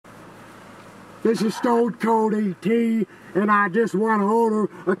This is Stone Cold E.T. and I just want to order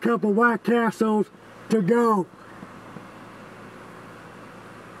a couple White Castles to go.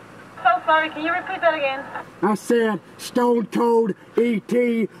 So sorry, can you repeat that again? I said Stone Cold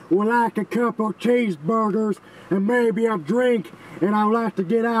E.T. would like a couple cheeseburgers and maybe a drink, and I'd like to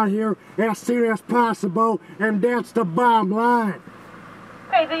get out here as soon as possible, and that's the bottom line.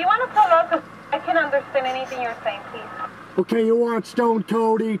 Hey, do you want to pull up? 'Cause I can't understand anything you're saying, please. Okay, you want Stone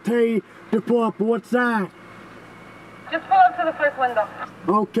Cold E.T. to pull up what side? Just pull up to the first window.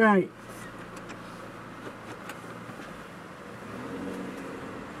 Okay.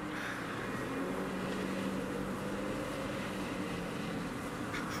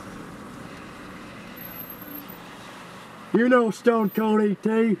 You know Stone Cold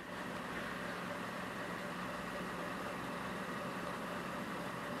E.T.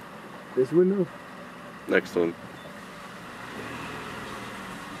 This window? Next one.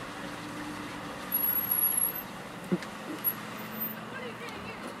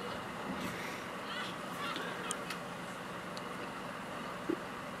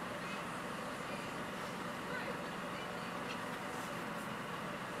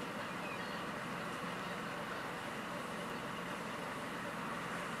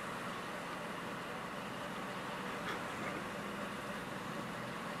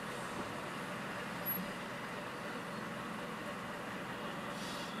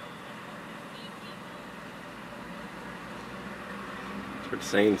 Start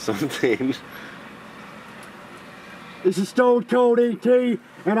saying something. This is Stone Cold E.T.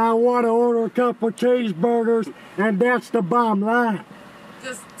 and I want to order a couple cheeseburgers, and that's the bottom line.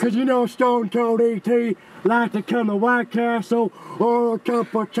 Cause you know Stone Cold E.T. like to come to White Castle, order a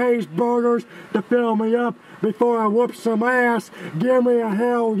couple cheeseburgers to fill me up before I whoop some ass. Give me a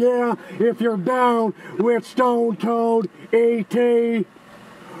hell yeah if you're down with Stone Cold E.T.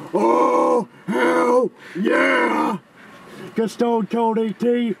 Oh, hell yeah! Cause Stone Cold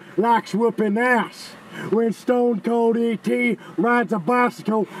E.T. likes whooping ass. When Stone Cold E.T. rides a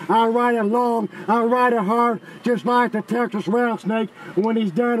bicycle, I ride it long, I ride it hard, just like the Texas rattlesnake when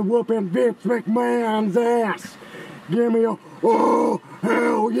he's done whooping Vince McMahon's ass. Give me a, oh,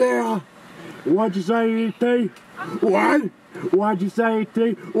 hell yeah. What'd you say, E.T.? What? What'd you say,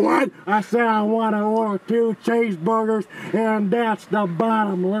 E.T.? What? I said I want to order 2 cheeseburgers, and that's the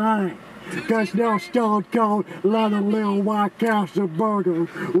bottom line. Cause now Stone Cold love a little White Castle burger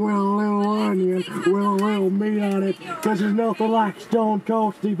with a little onion, with a little meat on it. Cause there's nothing like Stone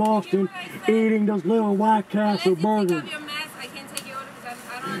Cold Steve Austin eating those little White Castle burgers.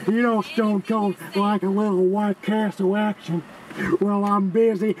 You know Stone Cold like a little White Castle action. Well, I'm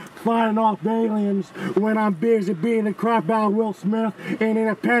busy fighting off the aliens when I'm busy beating the crap out of Will Smith in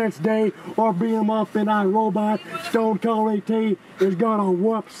Independence Day or beating him up in iRobot. Stone Cold E.T. is gonna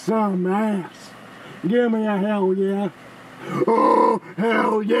whoop some ass. Give me a hell yeah. Oh,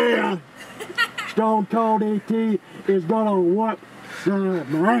 hell yeah. Stone Cold E.T. is gonna whoop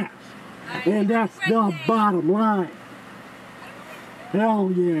some ass. And that's the bottom line.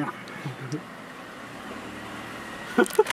 Hell yeah.